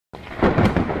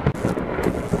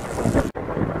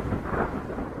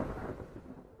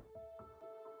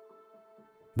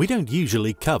We don't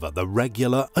usually cover the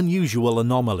regular, unusual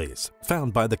anomalies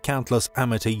found by the countless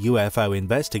amateur UFO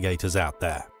investigators out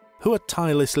there, who are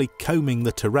tirelessly combing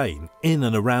the terrain in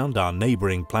and around our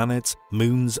neighbouring planets,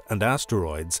 moons and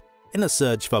asteroids in a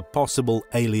search for possible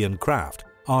alien craft,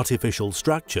 artificial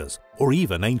structures, or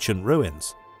even ancient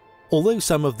ruins. Although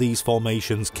some of these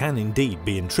formations can indeed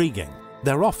be intriguing,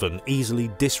 they're often easily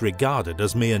disregarded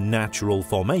as mere natural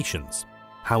formations.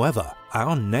 However,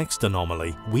 our next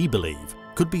anomaly, we believe,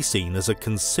 could be seen as a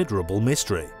considerable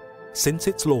mystery. Since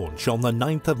its launch on the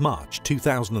 9th of March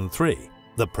 2003,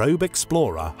 the probe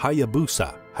explorer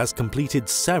Hayabusa has completed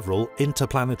several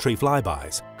interplanetary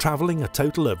flybys, travelling a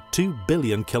total of 2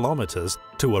 billion kilometers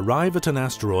to arrive at an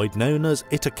asteroid known as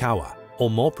Itokawa, or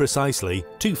more precisely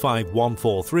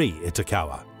 25143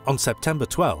 Itokawa, on September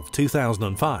 12,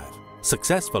 2005,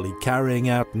 successfully carrying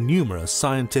out numerous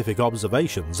scientific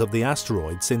observations of the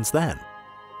asteroid since then.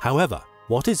 However,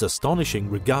 what is astonishing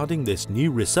regarding this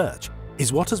new research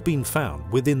is what has been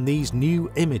found within these new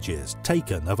images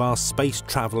taken of our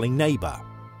space-travelling neighbour.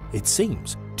 It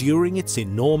seems, during its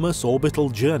enormous orbital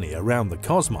journey around the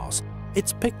cosmos,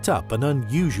 it's picked up an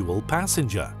unusual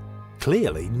passenger.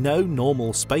 Clearly no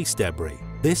normal space debris,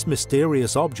 this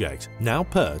mysterious object, now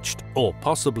perched or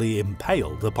possibly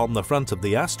impaled upon the front of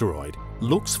the asteroid,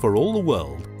 looks for all the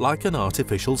world like an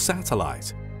artificial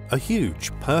satellite. A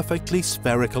huge, perfectly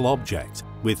spherical object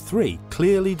with 3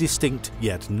 clearly distinct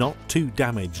yet not too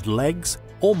damaged legs,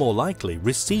 or more likely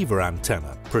receiver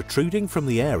antennae, protruding from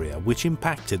the area which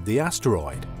impacted the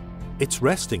asteroid. It's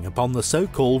resting upon the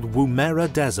so-called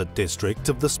Woomera Desert district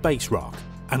of the space rock,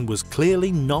 and was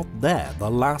clearly not there the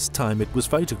last time it was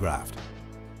photographed.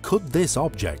 Could this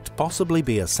object possibly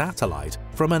be a satellite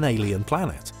from an alien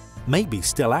planet? Maybe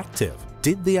still active?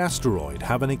 Did the asteroid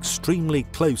have an extremely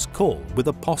close call with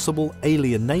a possible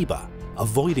alien neighbour,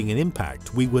 avoiding an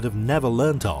impact we would have never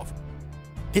learnt of?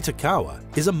 Itokawa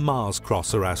is a Mars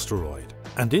crosser asteroid,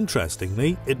 and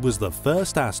interestingly, it was the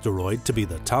first asteroid to be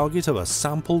the target of a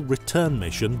sample return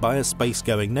mission by a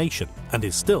space-going nation, and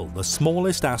is still the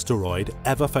smallest asteroid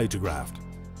ever photographed.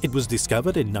 It was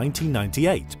discovered in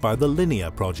 1998 by the Linear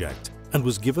Project, and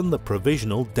was given the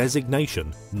provisional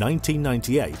designation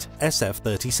 1998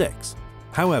 SF-36.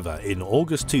 However, in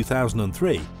August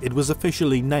 2003, it was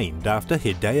officially named after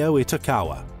Hideo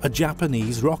Itokawa, a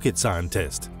Japanese rocket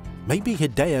scientist. Maybe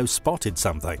Hideo spotted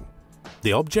something.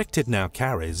 The object it now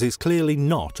carries is clearly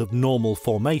not of normal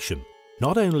formation.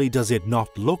 Not only does it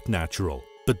not look natural,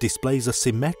 but displays a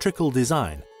symmetrical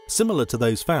design similar to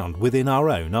those found within our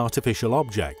own artificial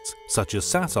objects, such as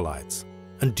satellites.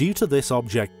 And due to this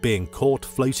object being caught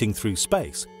floating through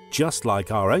space, just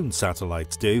like our own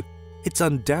satellites do, it's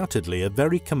undoubtedly a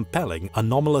very compelling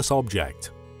anomalous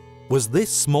object. Was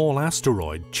this small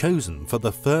asteroid chosen for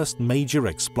the first major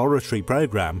exploratory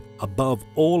program above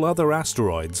all other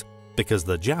asteroids because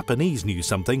the Japanese knew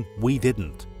something we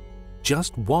didn't?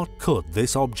 Just what could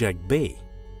this object be?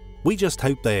 We just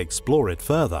hope they explore it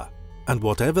further, and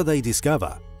whatever they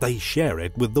discover, they share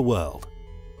it with the world.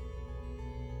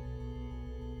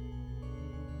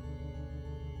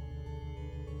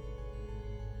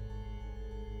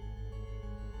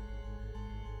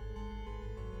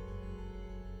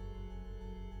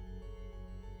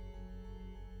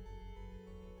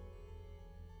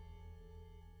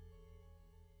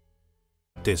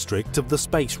 District of the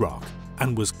space rock,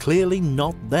 and was clearly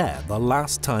not there the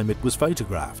last time it was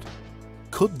photographed.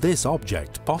 Could this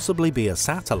object possibly be a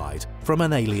satellite from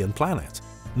an alien planet?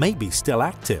 Maybe still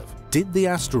active? Did the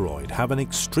asteroid have an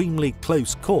extremely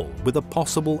close call with a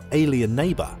possible alien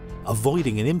neighbour,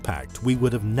 avoiding an impact we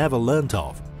would have never learnt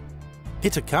of?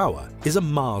 Itokawa is a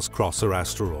Mars crosser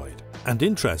asteroid, and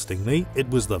interestingly, it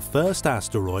was the first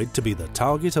asteroid to be the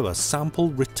target of a sample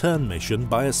return mission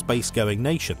by a space-going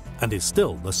nation, and is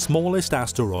still the smallest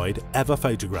asteroid ever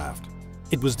photographed.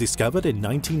 It was discovered in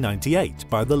 1998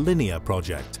 by the Linear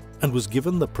Project, and was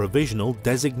given the provisional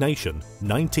designation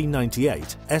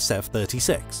 1998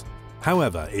 SF-36.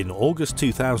 However, in August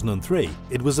 2003,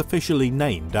 it was officially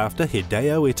named after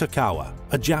Hideo Itokawa,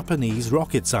 a Japanese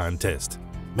rocket scientist.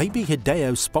 Maybe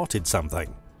Hideo spotted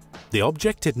something. The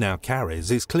object it now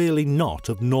carries is clearly not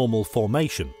of normal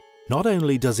formation. Not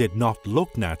only does it not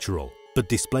look natural, but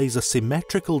displays a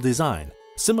symmetrical design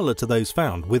similar to those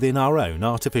found within our own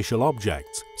artificial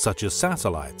objects, such as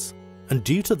satellites. And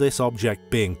due to this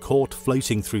object being caught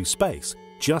floating through space,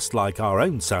 just like our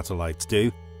own satellites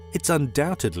do, it's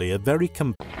undoubtedly a very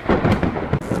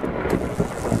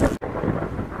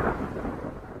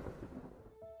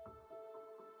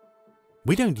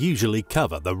We don't usually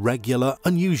cover the regular,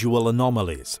 unusual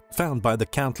anomalies found by the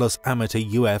countless amateur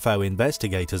UFO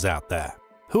investigators out there,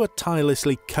 who are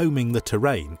tirelessly combing the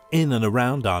terrain in and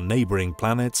around our neighbouring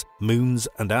planets, moons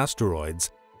and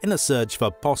asteroids in a search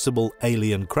for possible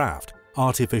alien craft,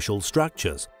 artificial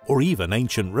structures or even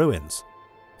ancient ruins.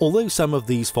 Although some of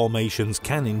these formations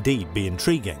can indeed be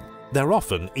intriguing, they're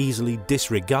often easily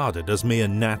disregarded as mere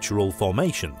natural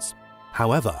formations.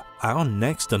 However, our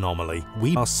next anomaly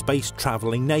we our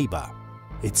space-travelling neighbour.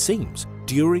 It seems,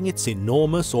 during its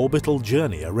enormous orbital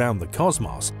journey around the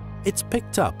cosmos, it's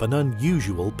picked up an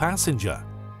unusual passenger.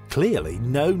 Clearly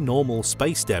no normal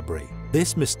space debris,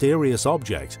 this mysterious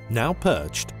object, now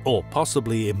perched or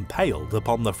possibly impaled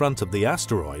upon the front of the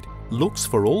asteroid, looks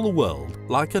for all the world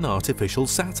like an artificial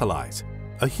satellite.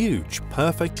 A huge,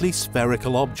 perfectly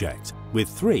spherical object with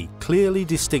 3 clearly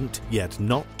distinct yet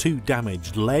not too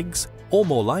damaged legs, or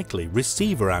more likely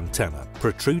receiver antennae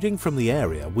protruding from the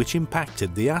area which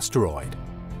impacted the asteroid.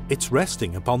 Its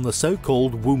resting upon the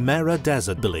so-called Woomera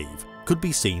Desert, believe, could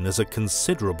be seen as a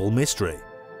considerable mystery.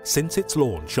 Since its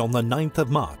launch on the 9th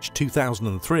of March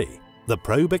 2003, the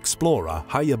probe explorer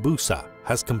Hayabusa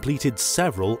has completed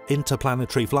several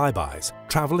interplanetary flybys,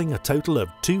 travelling a total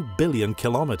of 2 billion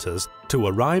kilometers to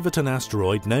arrive at an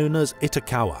asteroid known as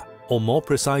Itokawa, or more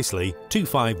precisely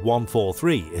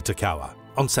 25143 Itokawa,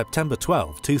 on September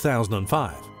 12,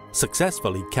 2005,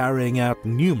 successfully carrying out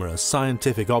numerous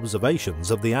scientific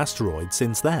observations of the asteroid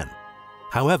since then.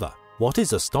 However, what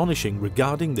is astonishing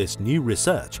regarding this new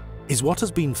research is what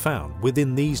has been found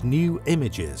within these new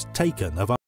images taken of